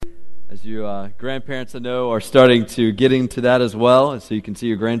As you grandparents I know are starting to get into that as well, and so you can see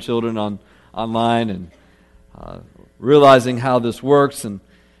your grandchildren online and realizing how this works. And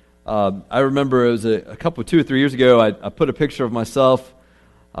I remember it was a couple, 2 or 3 years ago, I put a picture of myself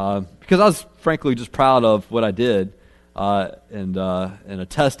because I was frankly just proud of what I did in a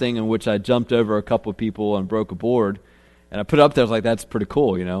testing in which I jumped over a couple of people and broke a board, and I put it up there. I was like, "That's pretty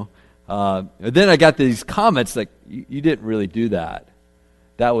cool," you know. Then I got these comments like, "You didn't really do that.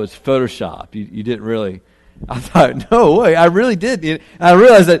 That was Photoshop. You didn't really." I thought, no way, I really did. And I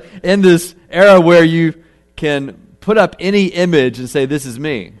realized that in this era where you can put up any image and say, "This is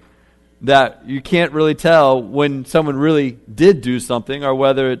me," that you can't really tell when someone really did do something or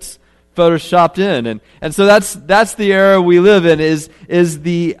whether it's photoshopped in. And so that's the era we live in, is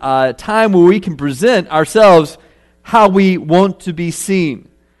the time where we can present ourselves how we want to be seen.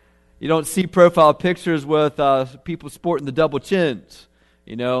 You don't see profile pictures with people sporting the double chins,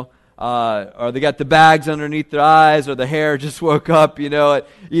 you know, or they got the bags underneath their eyes, or the hair just woke up, you know.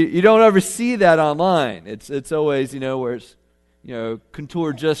 You don't ever see that online. It's always, you know, where it's, you know,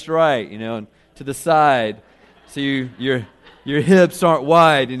 contoured just right, you know, and to the side, so your hips aren't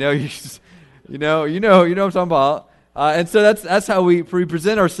wide, you know. You know what I'm talking about. And so that's how we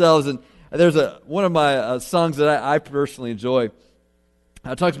present ourselves. And there's one of my songs that I personally enjoy.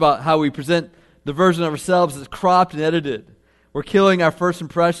 It talks about how we present the version of ourselves as cropped and edited. We're killing our first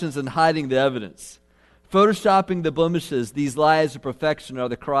impressions and hiding the evidence. Photoshopping the blemishes, these lies of perfection are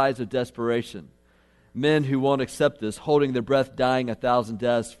the cries of desperation. Men who won't accept this, holding their breath, dying 1,000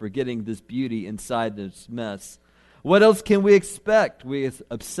 deaths, forgetting this beauty inside this mess. What else can we expect? We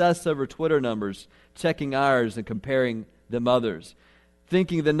obsess over Twitter numbers, checking ours and comparing them others.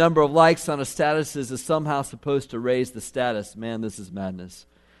 Thinking the number of likes on a status is somehow supposed to raise the status. Man, this is madness.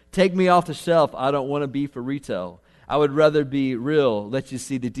 Take me off the shelf. I don't want to be for retail. I would rather be real, let you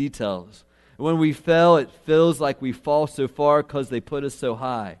see the details. When we fail, it feels like we fall so far because they put us so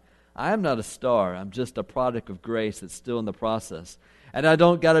high. I am not a star. I'm just a product of grace that's still in the process. And I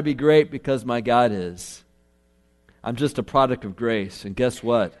don't got to be great because my God is. I'm just a product of grace. And guess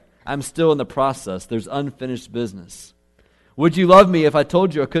what? I'm still in the process. There's unfinished business. Would you love me if I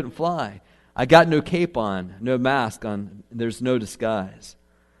told you I couldn't fly? I got no cape on, no mask on, there's no disguise.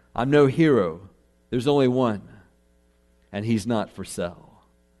 I'm no hero. There's only one, and he's not for sale.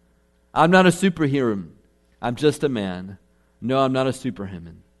 I'm not a superhero. I'm just a man. No, I'm not a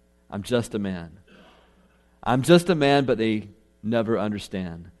superhuman. I'm just a man. I'm just a man, but they never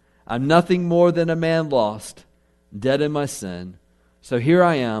understand. I'm nothing more than a man lost, dead in my sin. So here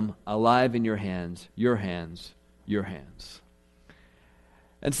I am, alive in your hands, your hands, your hands.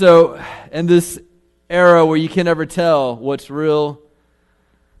 And so, in this era where you can never tell what's real,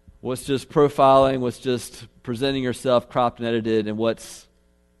 what's just profiling, what's just presenting yourself cropped and edited, and what's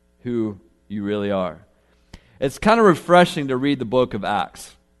who you really are, it's kind of refreshing to read the book of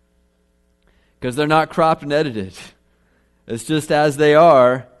Acts, because they're not cropped and edited. It's just as they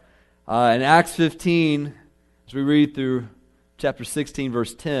are. In Acts 15, as we read through chapter 16,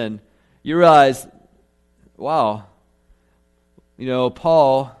 verse 10, you realize, wow, you know,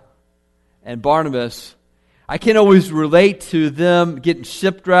 Paul and Barnabas, I can't always relate to them getting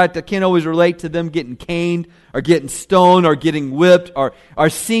shipwrecked. I can't always relate to them getting caned or getting stoned or getting whipped or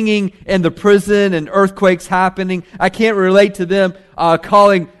singing in the prison and earthquakes happening. I can't relate to them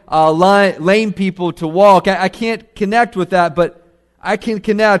calling lame people to walk. I can't connect with that, but I can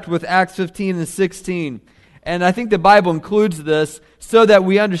connect with Acts 15 and 16. And I think the Bible includes this so that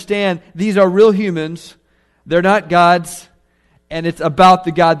we understand these are real humans. They're not gods. And it's about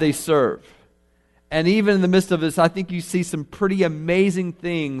the God they serve. And even in the midst of this, I think you see some pretty amazing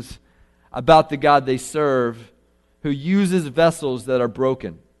things about the God they serve, who uses vessels that are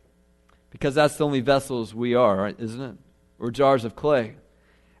broken. Because that's the only vessels we are, right? Isn't it? We're jars of clay.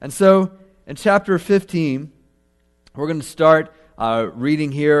 And so, in chapter 15, we're going to start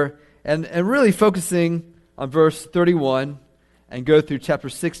reading here and really focusing on verse 31 and go through chapter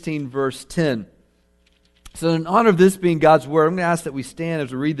 16, verse 10. So in honor of this being God's Word, I'm going to ask that we stand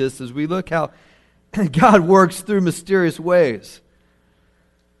as we read this, as we look how God works through mysterious ways.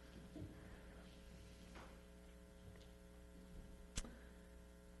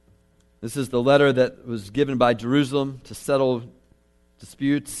 This is the letter that was given by Jerusalem to settle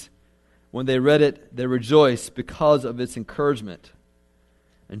disputes. When they read it, they rejoiced because of its encouragement.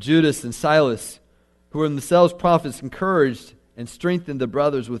 And Judas and Silas, who were themselves prophets, encouraged and strengthened the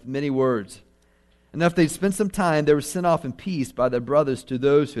brothers with many words. And after they'd spent some time, they were sent off in peace by their brothers to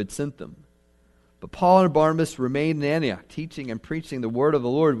those who had sent them. But Paul and Barnabas remained in Antioch, teaching and preaching the word of the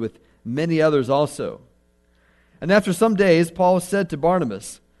Lord with many others also. And after some days, Paul said to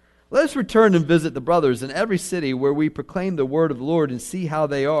Barnabas, Let us return and visit the brothers in every city where we proclaim the word of the Lord and see how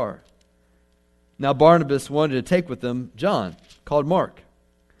they are." Now Barnabas wanted to take with them John, called Mark.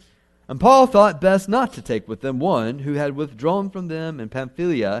 And Paul thought best not to take with them one who had withdrawn from them in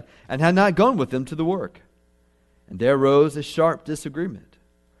Pamphylia and had not gone with them to the work. And there arose a sharp disagreement,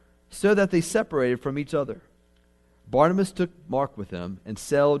 so that they separated from each other. Barnabas took Mark with him and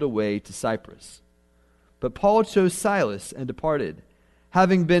sailed away to Cyprus. But Paul chose Silas and departed,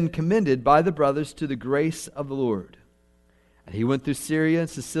 having been commended by the brothers to the grace of the Lord. And he went through Syria and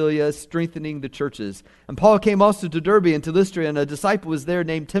Cilicia, strengthening the churches. And Paul came also to Derbe and to Lystra, and a disciple was there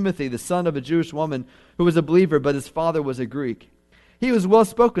named Timothy, the son of a Jewish woman who was a believer, but his father was a Greek. He was well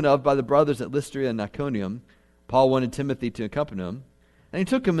spoken of by the brothers at Lystra and Iconium. Paul wanted Timothy to accompany him. And he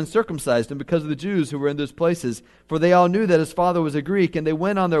took him and circumcised him because of the Jews who were in those places, for they all knew that his father was a Greek, and they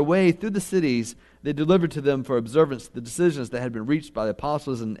went on their way through the cities. They delivered to them for observance the decisions that had been reached by the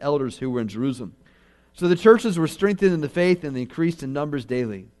apostles and elders who were in Jerusalem. So the churches were strengthened in the faith, and they increased in numbers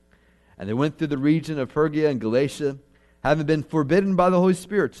daily. And they went through the region of Phrygia and Galatia, having been forbidden by the Holy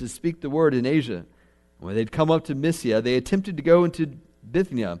Spirit to speak the word in Asia. And when they had come up to Mysia, they attempted to go into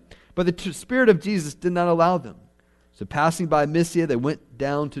Bithynia, but the Spirit of Jesus did not allow them. So passing by Mysia, they went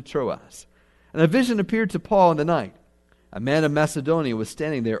down to Troas. And a vision appeared to Paul in the night. A man of Macedonia was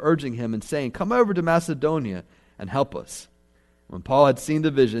standing there, urging him and saying, "Come over to Macedonia and help us." When Paul had seen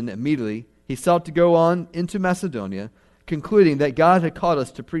the vision, immediately he sought to go on into Macedonia, concluding that God had called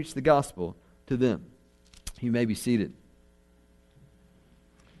us to preach the gospel to them. You may be seated.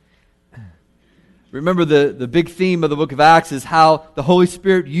 Remember, the big theme of the book of Acts is how the Holy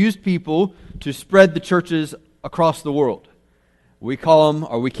Spirit used people to spread the churches across the world. We call them,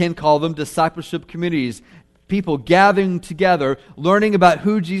 or we can call them, discipleship communities. People gathering together, learning about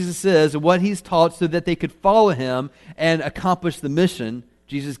who Jesus is and what He's taught so that they could follow Him and accomplish the mission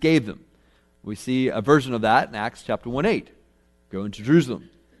Jesus gave them. We see a version of that in Acts chapter 1:8. Go into Jerusalem,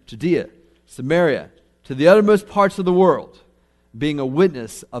 Judea, Samaria, to the uttermost parts of the world, being a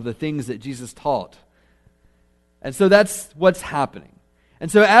witness of the things that Jesus taught. And so that's what's happening. And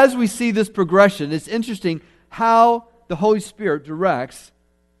so as we see this progression, it's interesting how the Holy Spirit directs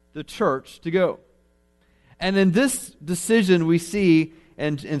the church to go. And in this decision we see,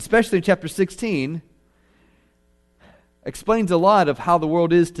 and especially in chapter 16, explains a lot of how the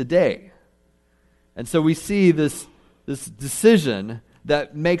world is today. And so we see this decision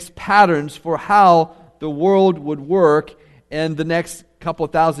that makes patterns for how the world would work in the next couple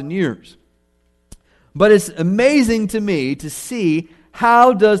of thousand years. But it's amazing to me to see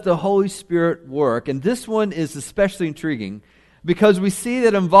how does the Holy Spirit work. And this one is especially intriguing because we see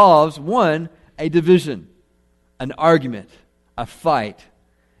that it involves, one, a division, an argument, a fight,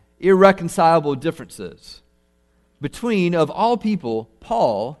 irreconcilable differences between, of all people,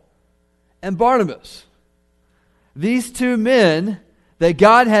 Paul and Barnabas. These two men that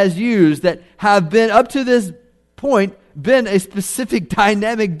God has used that have been, up to this point, been a specific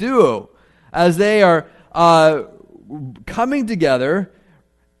dynamic duo as they are coming together,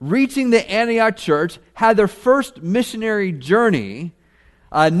 reaching the Antioch church, had their first missionary journey,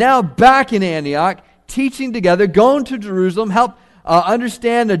 now back in Antioch, teaching together, going to Jerusalem, help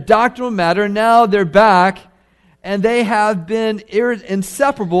understand a doctrinal matter. Now they're back, and they have been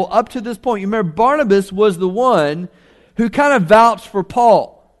inseparable up to this point. You remember, Barnabas was the one who kind of vouched for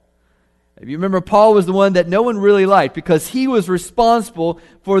Paul. If you remember, Paul was the one that no one really liked because he was responsible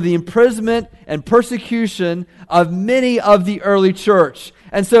for the imprisonment and persecution of many of the early church.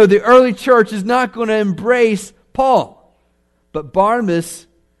 And so the early church is not going to embrace Paul. But Barnabas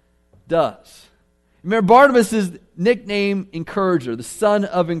does. Remember, Barnabas is nicknamed Encourager, the son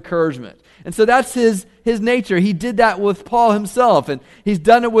of encouragement. And so that's his nature. He did that with Paul himself, and he's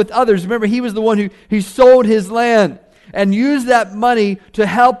done it with others. Remember, he was the one who sold his land and used that money to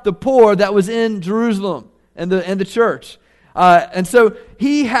help the poor that was in Jerusalem and the church. And so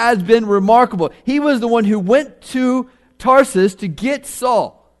he has been remarkable. He was the one who went to Tarsus to get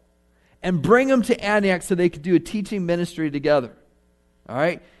Saul and bring him to Antioch so they could do a teaching ministry together. All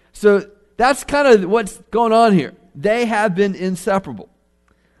right? So that's kind of what's going on here. They have been inseparable.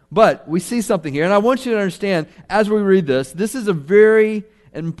 But we see something here, and I want you to understand, as we read this is a very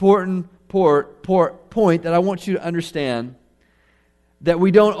important point that I want you to understand that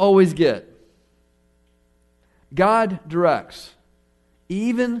we don't always get. God directs,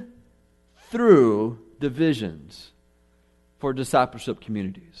 even through divisions, for discipleship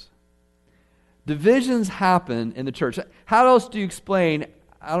communities. Divisions happen in the church. How else do you explain,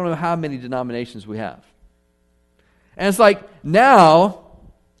 I don't know how many denominations we have? And it's like, now,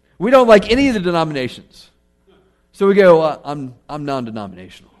 we don't like any of the denominations. So we go, I'm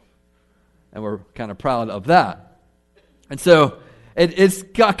non-denominational. And we're kind of proud of that. And so it's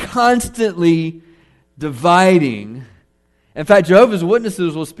constantly dividing. In fact, Jehovah's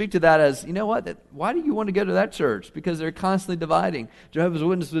Witnesses will speak to that as, you know what, why do you want to go to that church? Because they're constantly dividing. Jehovah's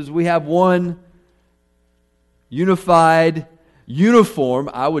Witnesses, we have one unified, uniform,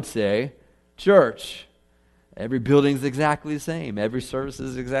 I would say, church. Every building's exactly the same. Every service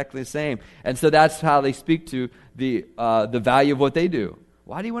is exactly the same. And so that's how they speak to the value of what they do.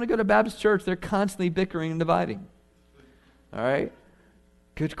 Why do you want to go to Baptist church? They're constantly bickering and dividing. All right?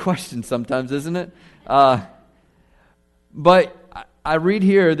 Good question sometimes, isn't it? But I read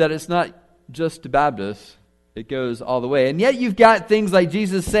here that it's not just to Baptists. It goes all the way. And yet you've got things like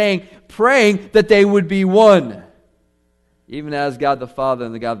Jesus saying, praying that they would be one. Even as God the Father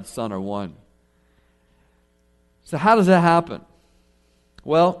and the God the Son are one. So how does that happen?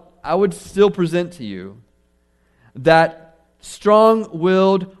 Well, I would still present to you that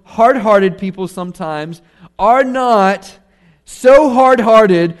strong-willed, hard-hearted people sometimes are not so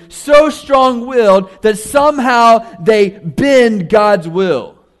hard-hearted, so strong-willed that somehow they bend God's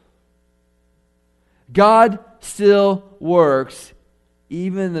will. God still works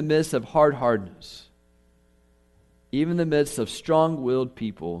even in the midst of hard-hardness, even in the midst of strong-willed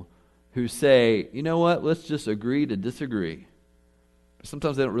people who say, you know what, let's just agree to disagree. But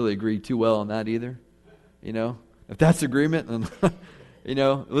sometimes they don't really agree too well on that either. You know, if that's agreement, then you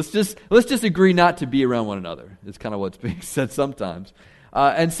know, let's just agree not to be around one another. It's kind of what's being said sometimes.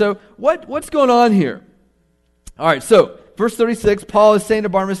 And so what's going on here? All right, so verse 36, Paul is saying to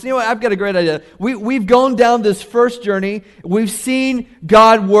Barnabas, you know what, I've got a great idea. We've gone down this first journey. We've seen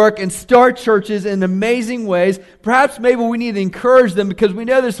God work and start churches in amazing ways. Perhaps maybe we need to encourage them because we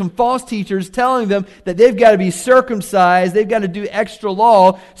know there's some false teachers telling them that they've got to be circumcised, they've got to do extra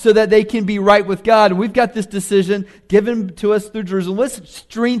law so that they can be right with God. And we've got this decision given to us through Jerusalem. Let's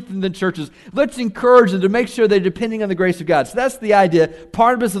strengthen the churches. Let's encourage them to make sure they're depending on the grace of God. So that's the idea.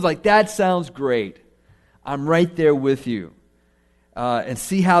 Barnabas is like, that sounds great. I'm right there with you. And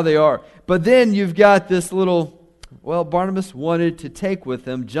see how they are. But then you've got this little, Barnabas wanted to take with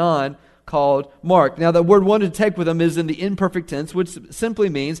him John called Mark. Now the word wanted to take with him is in the imperfect tense, which simply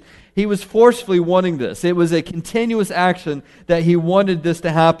means he was forcefully wanting this. It was a continuous action that he wanted this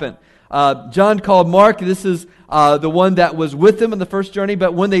to happen. John called Mark, this is the one that was with them on the first journey,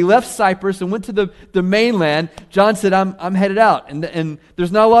 but when they left Cyprus and went to the mainland, John said, I'm headed out. And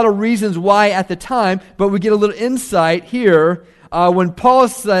there's not a lot of reasons why at the time, but we get a little insight here when Paul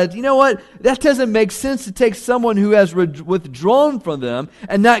said, you know what, that doesn't make sense to take someone who has withdrawn from them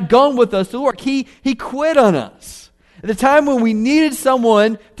and not gone with us to work. He quit on us. At the time when we needed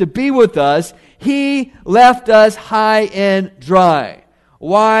someone to be with us, he left us high and dry.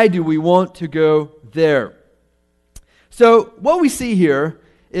 Why do we want to go there? So what we see here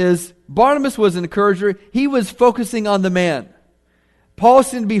is Barnabas was an encourager. He was focusing on the man. Paul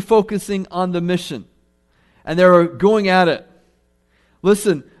seemed to be focusing on the mission. And they were going at it.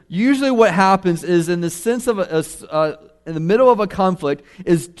 Listen, usually what happens is in the sense of in the middle of a conflict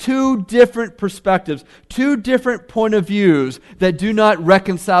is two different perspectives, two different point of views that do not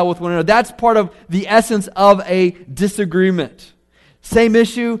reconcile with one another. That's part of the essence of a disagreement. Same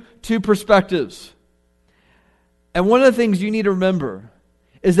issue, two perspectives. And one of the things you need to remember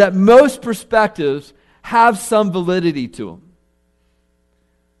is that most perspectives have some validity to them.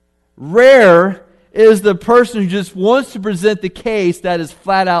 Rare is the person who just wants to present the case that is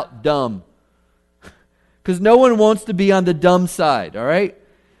flat out dumb. Because no one wants to be on the dumb side, all right?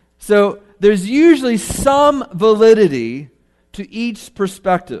 So there's usually some validity to each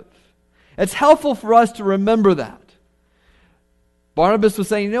perspective. It's helpful for us to remember that. Barnabas was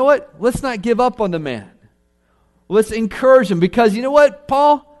saying, you know what? Let's not give up on the man. Let's encourage him because you know what,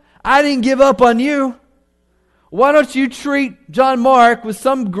 Paul? I didn't give up on you. Why don't you treat John Mark with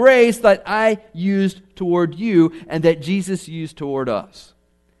some grace that I used toward you and that Jesus used toward us?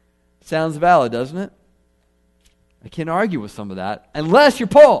 Sounds valid, doesn't it? I can't argue with some of that unless you're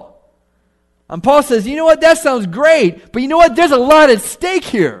Paul. And Paul says, you know what, that sounds great, but you know what, there's a lot at stake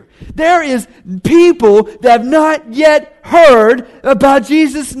here. There is people that have not yet heard about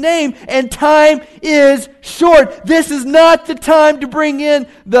Jesus' name, and time is short. This is not the time to bring in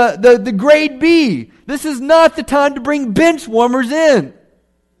the grade B. This is not the time to bring bench warmers in.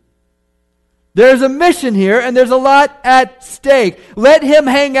 There's a mission here, and there's a lot at stake. Let him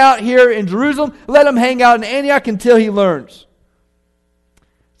hang out here in Jerusalem. Let him hang out in Antioch until he learns.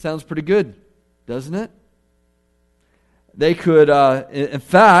 Sounds pretty good, doesn't it? They could, in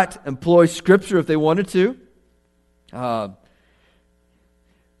fact, employ Scripture if they wanted to.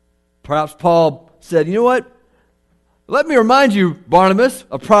 Perhaps Paul said, you know what? Let me remind you, Barnabas,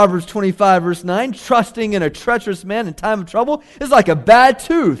 of Proverbs 25, verse 9, trusting in a treacherous man in time of trouble is like a bad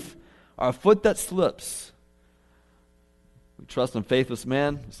tooth or a foot that slips. We trust in faithless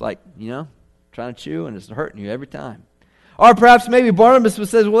man. It's like, trying to chew and it's hurting you every time. Or perhaps maybe Barnabas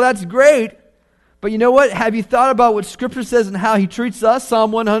says, well, that's great, but you know what? Have you thought about what Scripture says and how He treats us?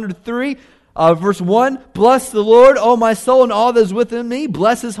 Psalm 103, verse 1, bless the Lord, O my soul, and all that is within me.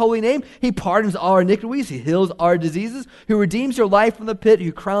 Bless His holy name. He pardons all our iniquities. He heals our diseases. Who redeems your life from the pit.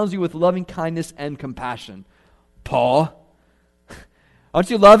 Who crowns you with loving kindness and compassion. Paul, don't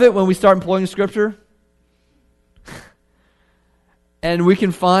you love it when we start employing Scripture? And we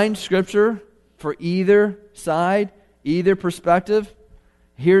can find Scripture for either side, either perspective.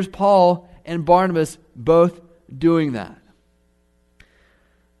 Here's Paul and Barnabas both doing that.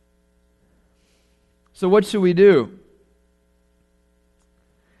 So what should we do?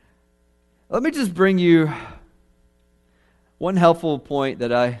 Let me just bring you one helpful point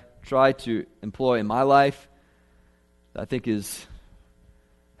that I try to employ in my life that I think has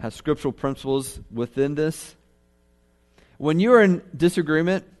scriptural principles within this. When you're in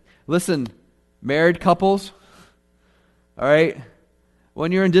disagreement, listen, married couples, all right?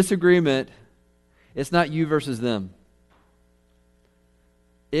 When you're in disagreement, it's not you versus them.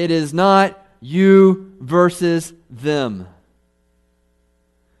 It is not you versus them.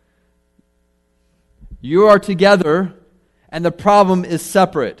 You are together, and the problem is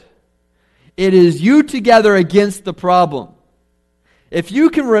separate. It is you together against the problem. If you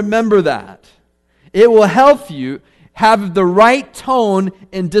can remember that, it will help you have the right tone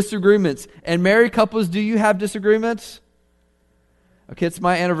in disagreements. And married couples, do you have disagreements? Okay, it's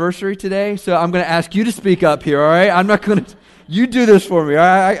my anniversary today, so I'm going to ask you to speak up here, all right? I'm not going to, you do this for me, all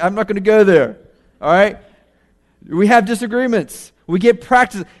right? I'm not going to go there, all right? We have disagreements. We get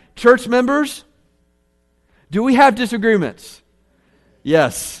practice. Church members, do we have disagreements?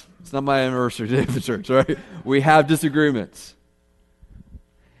 Yes. It's not my anniversary today of the church, all right? We have disagreements.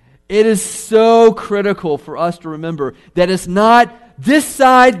 It is so critical for us to remember that it's not this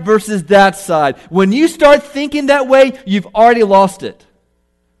side versus that side. When you start thinking that way, you've already lost it.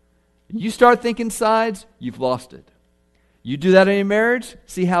 You start thinking sides, you've lost it. You do that in your marriage,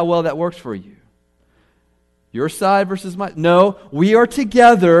 see how well that works for you. Your side versus mine. No, we are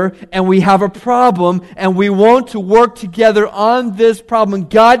together and we have a problem and we want to work together on this problem.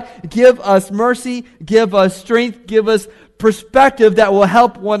 God, give us mercy, give us strength, give us perspective that will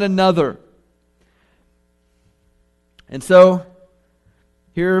help one another. And so,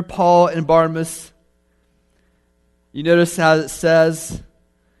 here Paul and Barnabas, you notice how it says,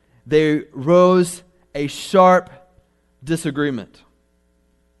 they rose a sharp disagreement,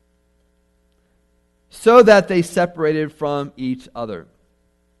 so that they separated from each other.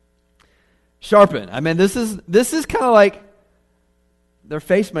 Sharpen. I mean, this is kind of like their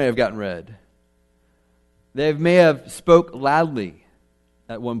face may have gotten red. They may have spoke loudly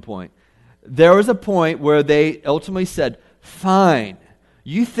at one point. There was a point where they ultimately said, fine,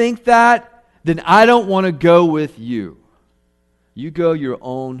 you think that? Then I don't want to go with you. You go your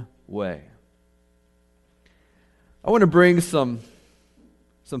own way. I want to bring some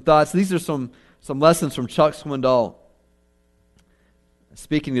thoughts. These are some lessons from Chuck Swindoll.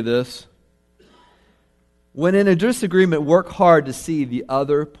 Speaking of this, when in a disagreement, work hard to see the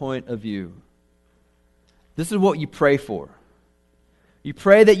other point of view. This is what you pray for. You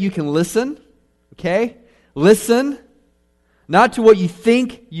pray that you can listen, okay? Listen, not to what you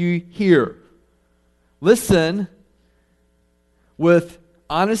think you hear. Listen with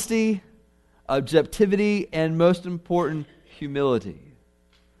honesty, objectivity, and most important, humility.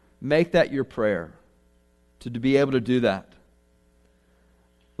 Make that your prayer, to be able to do that.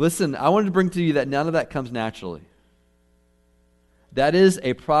 Listen, I wanted to bring to you that none of that comes naturally. That is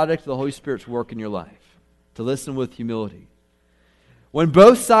a product of the Holy Spirit's work in your life, to listen with humility. When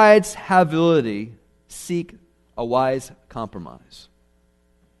both sides have validity, seek a wise compromise.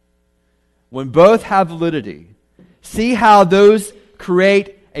 When both have validity, see how those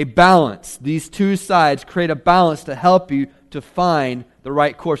create a balance. These two sides create a balance to help you to find the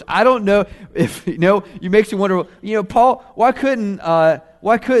right course. I don't know if, it makes you wonder, Paul, why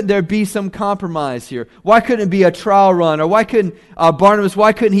couldn't there be some compromise here? Why couldn't it be a trial run? Or why couldn't Barnabas,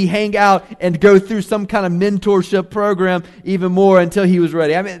 why couldn't he hang out and go through some kind of mentorship program even more until he was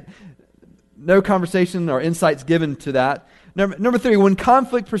ready? I mean, no conversation or insights given to that. Number 3, when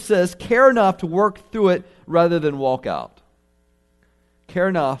conflict persists, care enough to work through it rather than walk out. Care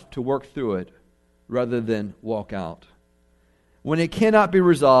enough to work through it rather than walk out. When it cannot be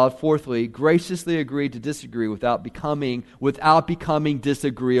resolved, fourthly, graciously agree to disagree without becoming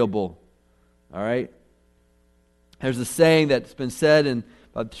disagreeable. All right? There's a saying that's been said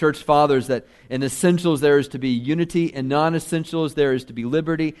by the church fathers that in essentials there is to be unity, in non-essentials there is to be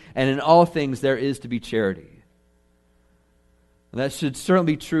liberty, and in all things there is to be charity. And that should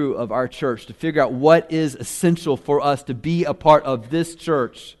certainly be true of our church, to figure out what is essential for us to be a part of this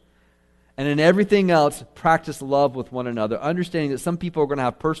church. And in everything else, practice love with one another, understanding that some people are going to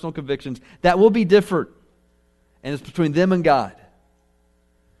have personal convictions that will be different. And it's between them and God.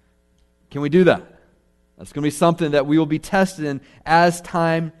 Can we do that? That's going to be something that we will be tested in as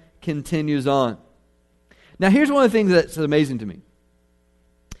time continues on. Now, here's one of the things that's amazing to me.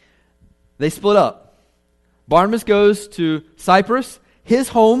 They split up. Barnabas goes to Cyprus, his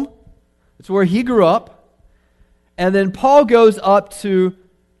home. It's where he grew up. And then Paul goes up to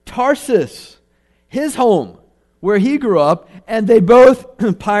Tarsus, his home, where he grew up. And they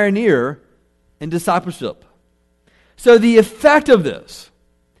both pioneer in discipleship. So the effect of this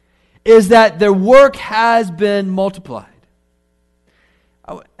is that their work has been multiplied.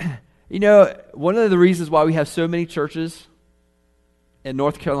 You know, one of the reasons why we have so many churches in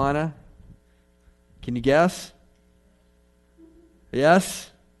North Carolina, can you guess?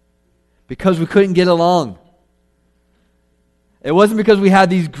 Yes? Because we couldn't get along. It wasn't because we had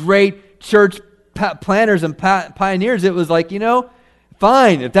these great church planners and pioneers. It was like,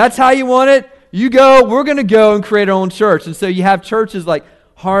 fine, if that's how you want it, you go, we're going to go and create our own church. And so you have churches like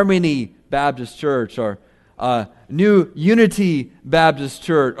Harmony Baptist Church or New Unity Baptist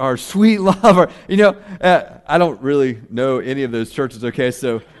Church or Sweet Love. Or, I don't really know any of those churches, okay?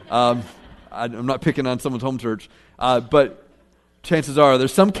 So I'm not picking on someone's home church. But chances are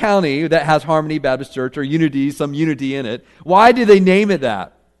there's some county that has Harmony Baptist Church or Unity, some unity in it. Why do they name it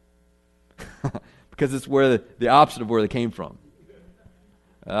that? Because it's where the opposite of where they came from.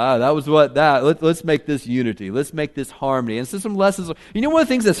 That was let's make this unity. Let's make this harmony. And so some lessons. One of the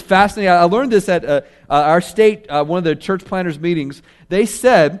things that's fascinating, I learned this at our state, one of the church planners meetings. They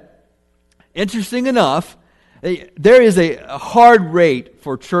said, interesting enough, there is a hard rate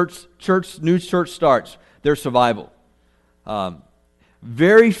for new church starts, their survival.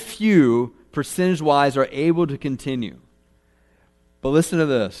 Very few, percentage-wise, are able to continue. But listen to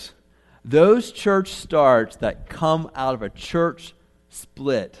this. Those church starts that come out of a church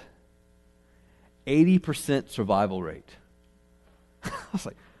split, 80% survival rate. I was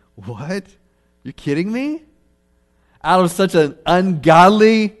like, what? You kidding me? Out of such an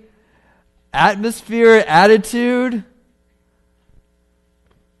ungodly atmosphere, attitude?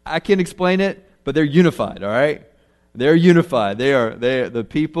 I can't explain it, but they're unified, all right? They're unified. The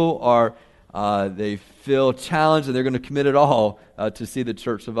people are, they feel challenged and they're going to commit it all to see the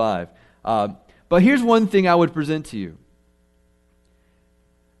church survive. But here's one thing I would present to you.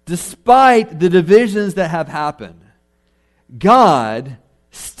 Despite the divisions that have happened, God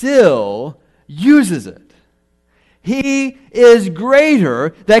still uses it. He is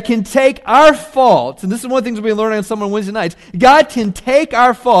greater that can take our faults, and this is one of the things we'll be learning on some on Wednesday nights. God can take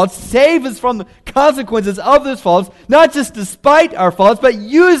our faults, save us from the consequences of those faults, not just despite our faults, but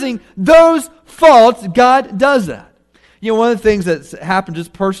using those faults, God does that. One of the things that's happened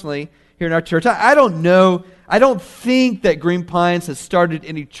just personally here in our church, I don't think that Green Pines has started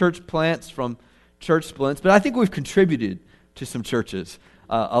any church plants from church splits, but I think we've contributed to some churches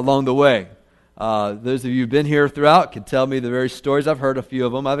along the way. Those of you who've been here throughout can tell me the various stories. I've heard a few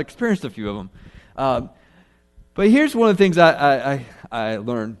of them. I've experienced a few of them. But here's one of the things I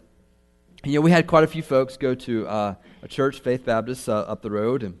learned. We had quite a few folks go to a church, Faith Baptist, up the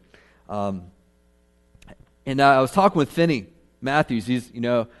road. And I was talking with Finney Matthews. He's,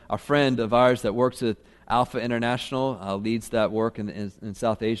 a friend of ours that works at Alpha International, leads that work in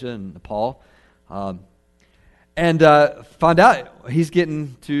South Asia and Nepal. And found out he's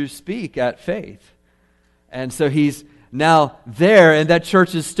getting to speak at Faith. And so he's now there, and that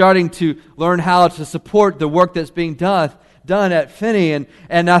church is starting to learn how to support the work that's being done at Finney.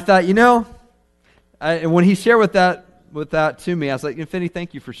 And I thought, when he shared with that to me, I was like, Finney,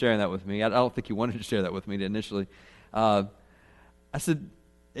 thank you for sharing that with me. I don't think he wanted to share that with me initially. I said,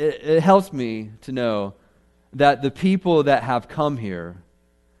 it helps me to know that the people that have come here,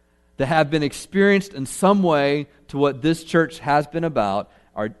 that have been experienced in some way to what this church has been about,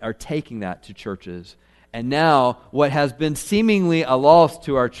 are taking that to churches. And now, what has been seemingly a loss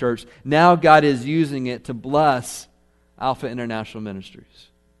to our church, now God is using it to bless Alpha International Ministries.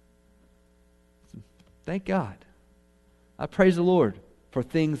 Thank God. I praise the Lord for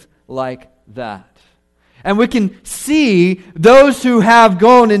things like that. And we can see those who have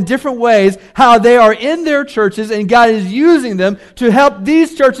gone in different ways, how they are in their churches, and God is using them to help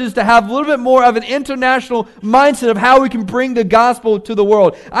these churches to have a little bit more of an international mindset of how we can bring the gospel to the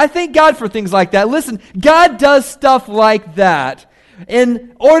world. I thank God for things like that. Listen, God does stuff like that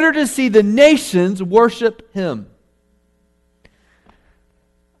in order to see the nations worship Him.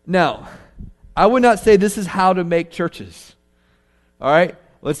 Now, I would not say this is how to make churches. All right?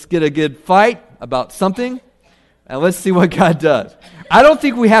 Let's get a good fight about something, and let's see what God does. I don't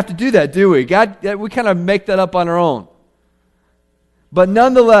think we have to do that, do we? We kind of make that up on our own. But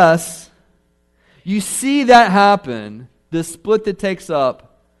nonetheless, you see that happen, this split that takes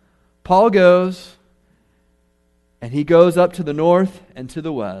up. Paul goes, and he goes up to the north and to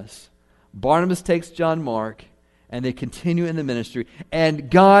the west. Barnabas takes John Mark, and they continue in the ministry. And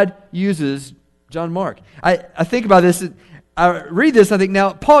God uses John Mark. I think about this. I read this, I think,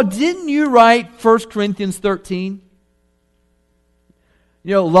 now, Paul, didn't you write 1 Corinthians 13?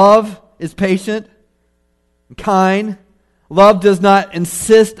 You know, love is patient and kind. Love does not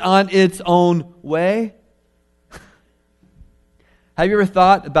insist on its own way. Have you ever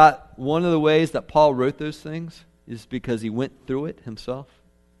thought about one of the ways that Paul wrote those things is because he went through it himself?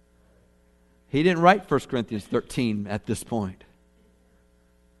 He didn't write 1 Corinthians 13 at this point.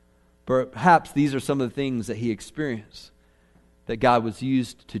 Perhaps these are some of the things that he experienced, that God was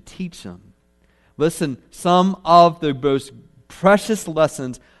used to teach him. Listen, some of the most precious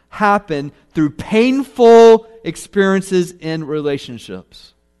lessons happen through painful experiences in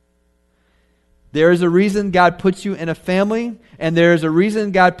relationships. There is a reason God puts you in a family, and there is a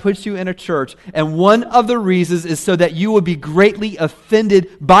reason God puts you in a church. And one of the reasons is so that you will be greatly offended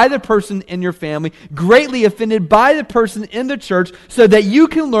by the person in your family, greatly offended by the person in the church, so that you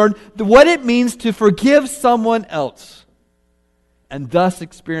can learn what it means to forgive someone else, and thus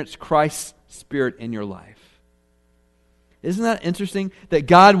experience Christ's Spirit in your life. Isn't that interesting? That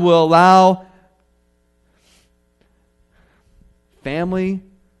God will allow family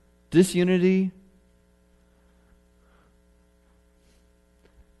disunity,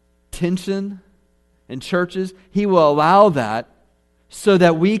 tension in churches. He will allow that so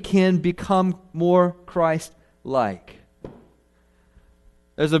that we can become more Christ-like.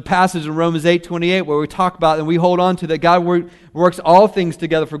 There's a passage in Romans 8:28 where we talk about and we hold on to that God works all things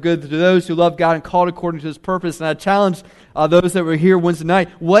together for good to those who love God and called according to His purpose. And I challenge those that were here Wednesday night,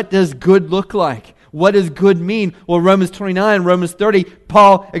 what does good look like? What does good mean? Well, Romans 29, Romans 30,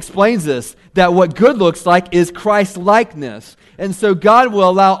 Paul explains this, that what good looks like is Christ-likeness. And so God will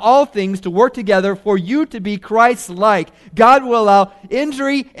allow all things to work together for you to be Christ-like. God will allow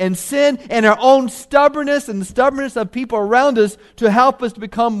injury and sin and our own stubbornness and the stubbornness of people around us to help us to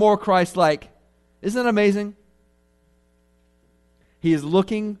become more Christ-like. Isn't that amazing? He is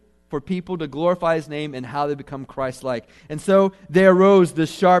looking for people to glorify His name and how they become Christ-like. And so there arose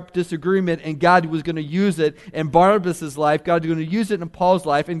this sharp disagreement, and God was going to use it in Barnabas' life, God was going to use it in Paul's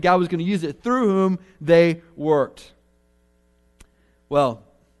life, and God was going to use it through whom they worked. Well,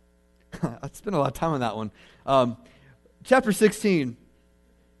 I spent a lot of time on that one. Chapter 16,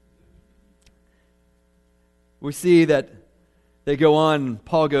 we see that they go on,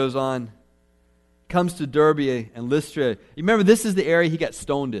 Paul goes on, comes to Derbe and Lystra. You remember, this is the area he got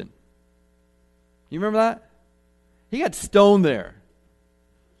stoned in. You remember that? He got stoned there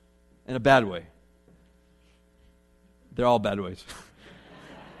in a bad way. They're all bad ways.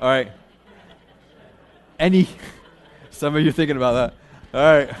 All right. Some of you are thinking about that. All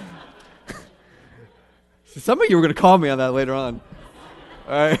right. Some of you were going to call me on that later on.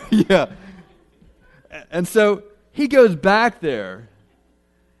 All right. Yeah. And so he goes back there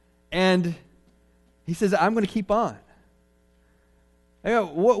and he says, I'm going to keep on.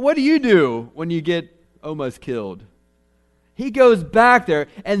 What do you do when you get almost killed? He goes back there,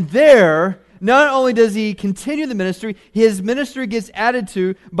 and there, not only does he continue the ministry, his ministry gets added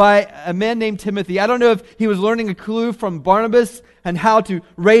to by a man named Timothy. I don't know if he was learning a clue from Barnabas and how to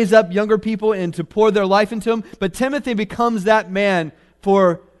raise up younger people and to pour their life into them, but Timothy becomes that man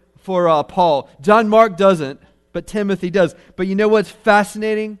for Paul. John Mark doesn't, but Timothy does. But you know what's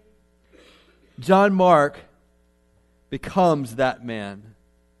fascinating? John Mark becomes that man.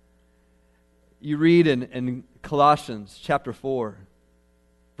 You read in Colossians chapter 4,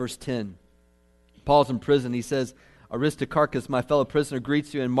 verse 10. Paul's in prison. He says, Aristarchus, my fellow prisoner,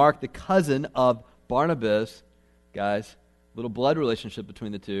 greets you, and Mark, the cousin of Barnabas. Guys, little blood relationship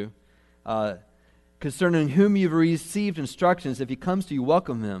between the two. Concerning whom you've received instructions, if he comes to you,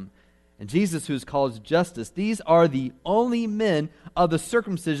 welcome him. And Jesus, who is called Justus, these are the only men of the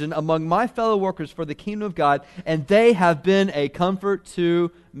circumcision among my fellow workers for the kingdom of God, and they have been a comfort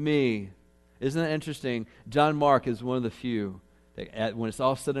to me. Isn't that interesting? John Mark is one of the few that when it's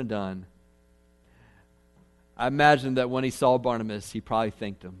all said and done, I imagine that when he saw Barnabas, he probably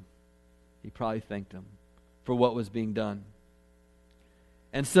thanked him. He probably thanked him for what was being done.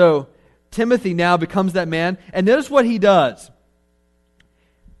 And so Timothy now becomes that man. And notice what he does.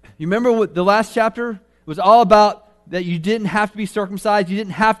 You remember what the last chapter was all about, that you didn't have to be circumcised. You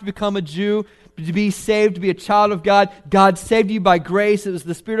didn't have to become a Jew to be saved, to be a child of God. God saved you by grace. It was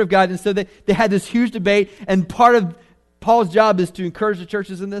the Spirit of God. And so they had this huge debate. And part of Paul's job is to encourage the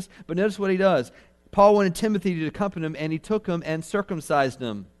churches in this. But notice what he does. Paul wanted Timothy to accompany him, and he took him and circumcised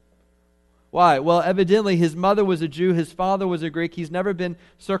him. Why? Well, evidently his mother was a Jew, his father was a Greek, he's never been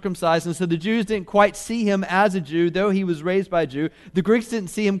circumcised, and so the Jews didn't quite see him as a Jew, though he was raised by a Jew. The Greeks didn't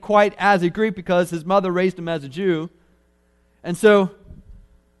see him quite as a Greek because his mother raised him as a Jew. And so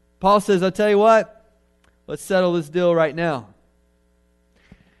Paul says, I'll tell you what, let's settle this deal right now.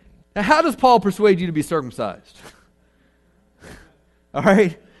 Now, how does Paul persuade you to be circumcised? All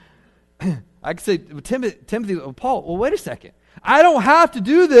right? I could say, Timothy, Paul, well, wait a second. I don't have to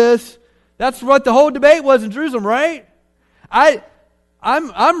do this. That's what the whole debate was in Jerusalem, right?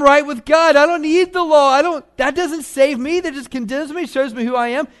 I'm right with God. I don't need the law. That doesn't save me. That just condemns me, shows me who I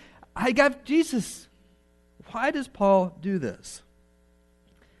am. I got Jesus. Why does Paul do this?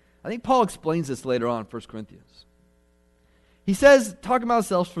 I think Paul explains this later on in 1 Corinthians. He says, talking about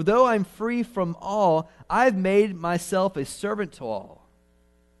himself, for though I'm free from all, I've made myself a servant to all,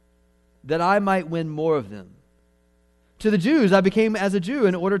 that I might win more of them. To the Jews, I became as a Jew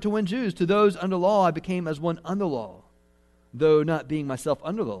in order to win Jews. To those under law, I became as one under law, though not being myself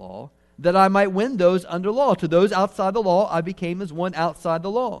under the law, that I might win those under law. To those outside the law, I became as one outside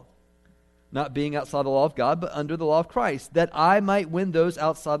the law, not being outside the law of God, but under the law of Christ, that I might win those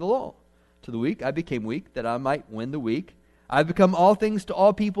outside the law. To the weak, I became weak, that I might win the weak. I've become all things to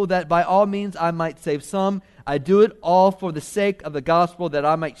all people, that by all means I might save some. I do it all for the sake of the gospel, that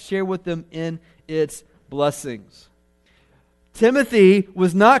I might share with them in its blessings. Timothy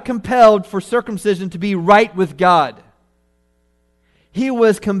was not compelled for circumcision to be right with God. He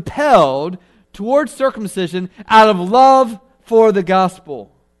was compelled towards circumcision out of love for the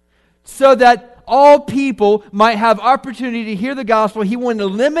gospel, so that all people might have opportunity to hear the gospel. He wanted to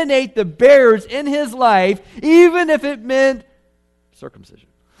eliminate the barriers in his life, even if it meant circumcision.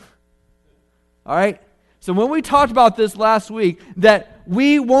 All right? So when we talked about this last week, that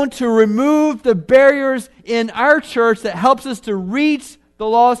we want to remove the barriers in our church that helps us to reach the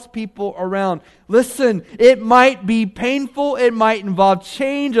lost people around. Listen, it might be painful, it might involve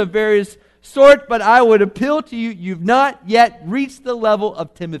change of various sort, but I would appeal to you, you've not yet reached the level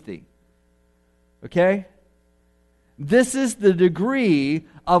of Timothy. Okay? This is the degree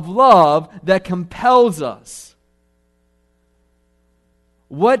of love that compels us.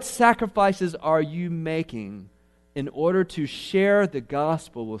 What sacrifices are you making in order to share the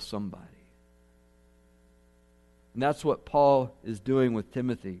gospel with somebody? And that's what Paul is doing with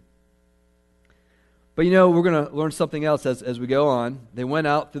Timothy. But we're going to learn something else as we go on. They went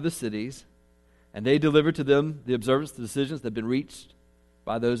out through the cities, and they delivered to them the observance, the decisions that had been reached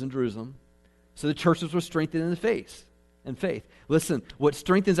by those in Jerusalem. So the churches were strengthened in the faith. Listen, what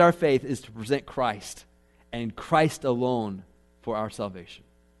strengthens our faith is to present Christ, and Christ alone, for our salvation.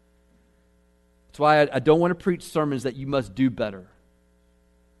 That's why I don't want to preach sermons that you must do better.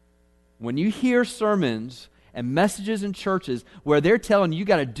 When you hear sermons and messages in churches where they're telling you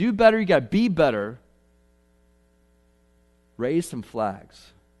got to do better, you got to be better, raise some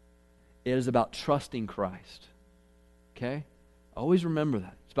flags. It is about trusting Christ. Okay? Always remember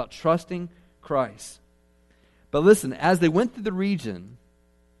that. It's about trusting Christ. But listen, as they went through the region,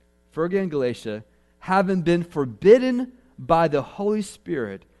 Phrygia and Galatia, having been forbidden by the Holy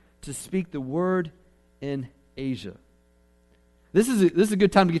Spirit to speak the word in Asia. This is a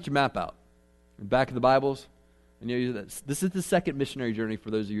good time to get your map out. In the back of the Bibles. And this is the second missionary journey for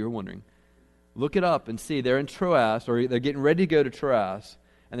those of you who are wondering. Look it up and see. They're in Troas, or they're getting ready to go to Troas,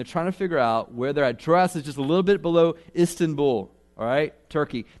 and they're trying to figure out where they're at. Troas is just a little bit below Istanbul, all right,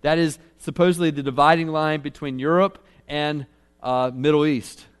 Turkey. That is supposedly the dividing line between Europe and Middle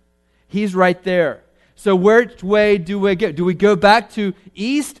East. He's right there. So which way do we go? Do we go back to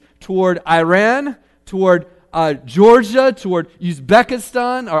east toward Iran, toward Georgia, toward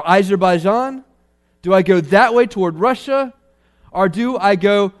Uzbekistan or Azerbaijan? Do I go that way toward Russia? Or do I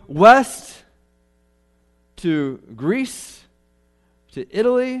go west to Greece, to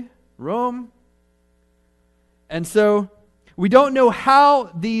Italy, Rome? And so we don't know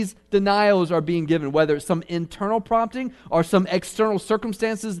how these denials are being given, whether it's some internal prompting or some external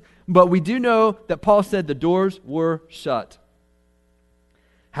circumstances, but we do know that Paul said the doors were shut.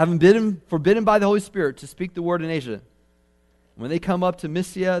 having been forbidden by the Holy Spirit to speak the word in Asia. When they come up to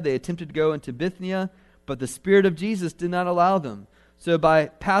Mysia, they attempted to go into Bithynia, but the Spirit of Jesus did not allow them. So by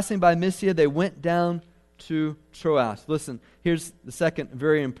passing by Mysia, they went down to Troas. Listen, here's the second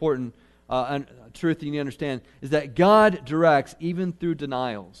very important truth you need to understand, is that God directs even through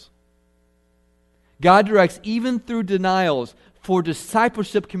denials. God directs even through denials for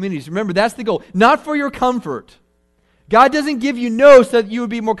discipleship communities. Remember, that's the goal. Not for your comfort. God doesn't give you no's so that you would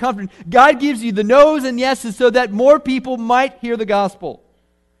be more comforted. God gives you the no's and yeses so that more people might hear the gospel.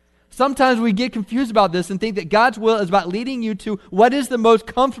 Sometimes we get confused about this and think that God's will is about leading you to what is the most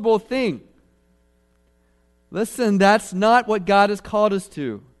comfortable thing. Listen, that's not what God has called us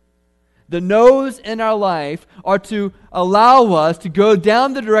to. The no's in our life are to allow us to go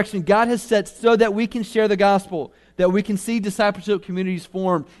down the direction God has set so that we can share the gospel, that we can see discipleship communities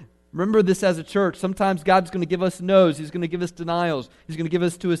formed. Remember this as a church. Sometimes God's going to give us no's. He's going to give us denials. He's going to give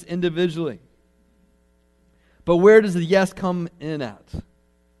us to us individually. But where does the yes come in at?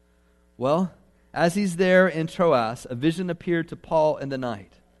 Well, as he's there in Troas, a vision appeared to Paul in the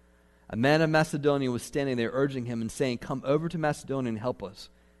night. A man of Macedonia was standing there urging him and saying, "Come over to Macedonia and help us."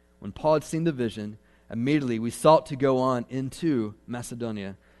 When Paul had seen the vision, immediately we sought to go on into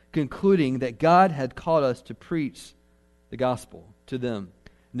Macedonia, concluding that God had called us to preach the gospel to them.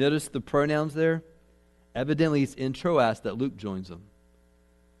 Notice the pronouns there. Evidently it's in Troas that Luke joins them.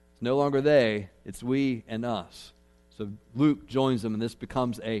 It's no longer they, it's we and us. So Luke joins them, and this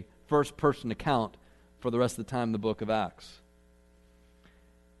becomes a first-person account for the rest of the time in the book of Acts.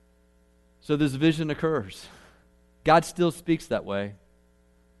 So this vision occurs. God still speaks that way.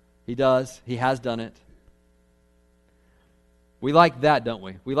 He does. He has done it. We like that, don't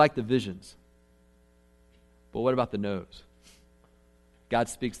we? We like the visions. But what about the no's? God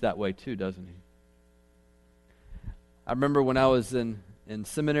speaks that way too, doesn't he? I remember when I was in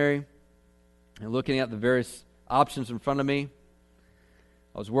seminary and looking at the various options in front of me.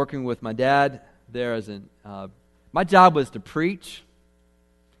 I was working with my dad there my job was to preach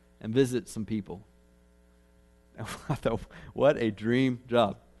and visit some people. I thought, what a dream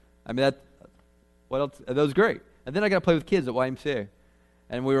job. I mean, what else? That was great. And then I got to play with kids at YMCA.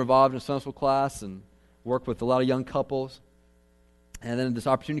 And we were involved in a Sunday school class and worked with a lot of young couples. And then this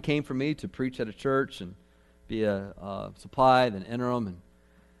opportunity came for me to preach at a church and be a supply, then interim.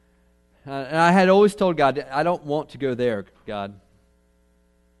 And I had always told God, I don't want to go there, God.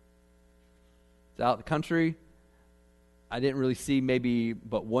 It's out in the country. I didn't really see maybe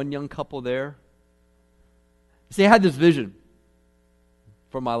but one young couple there. See, I had this vision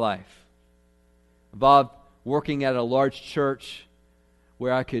for my life. Involved working at a large church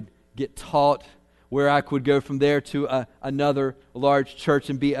where I could get taught, where I could go from there to another large church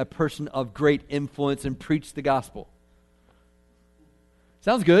and be a person of great influence and preach the gospel.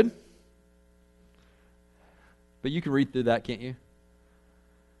 Sounds good. But you can read through that, can't you?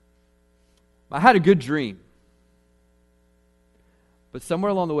 I had a good dream. But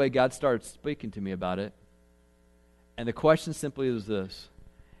somewhere along the way, God started speaking to me about it. And the question simply is this: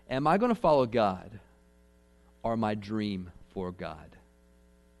 am I going to follow God or my dream for God?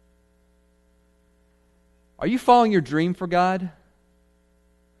 Are you following your dream for God?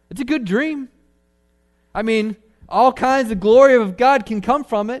 It's a good dream. I mean, all kinds of glory of God can come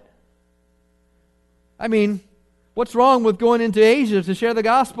from it. I mean, what's wrong with going into Asia to share the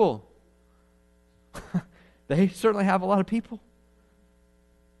gospel? They certainly have a lot of people.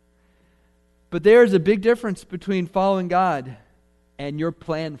 But there's a big difference between following God and your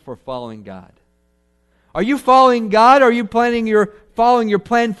plan for following God. Are you following God, or are you following your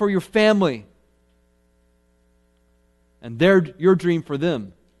plan for your family? And your dream for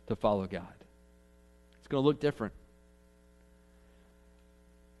them to follow God. It's going to look different.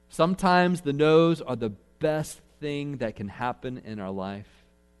 Sometimes the no's are the best thing that can happen in our life.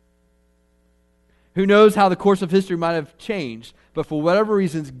 Who knows how the course of history might have changed, but for whatever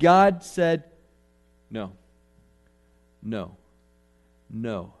reasons, God said, no, no,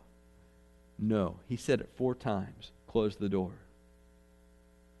 no, no. He said it 4 times, closed the door,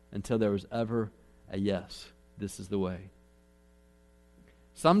 until there was ever a yes. This is the way.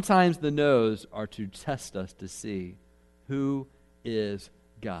 Sometimes the no's are to test us to see who is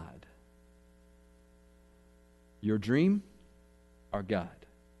God. Your dream or God?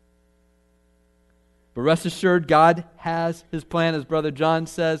 But rest assured, God has His plan, as Brother John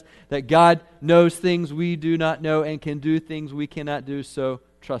says, that God knows things we do not know and can do things we cannot do, so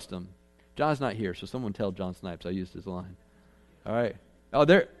trust Him. John's not here, so someone tell John Snipes I used his line. All right. Oh,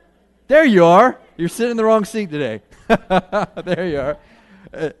 there you are. You're sitting in the wrong seat today. There you are.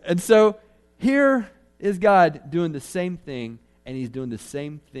 And so here is God doing the same thing and he's doing the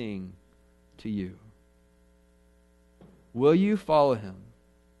same thing to you. Will you follow him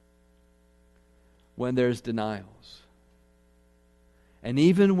when there's denials? And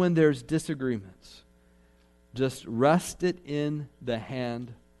even when there's disagreements, just rest it in the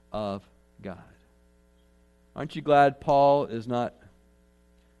hand of God. Aren't you glad Paul is not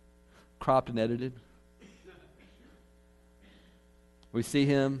cropped and edited? We see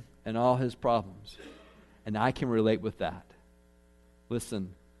him and all his problems, and I can relate with that.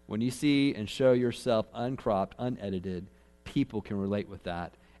 Listen, when you see and show yourself uncropped, unedited, people can relate with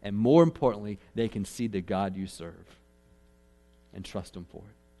that. And more importantly, they can see the God you serve and trust him for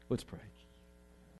it. Let's pray.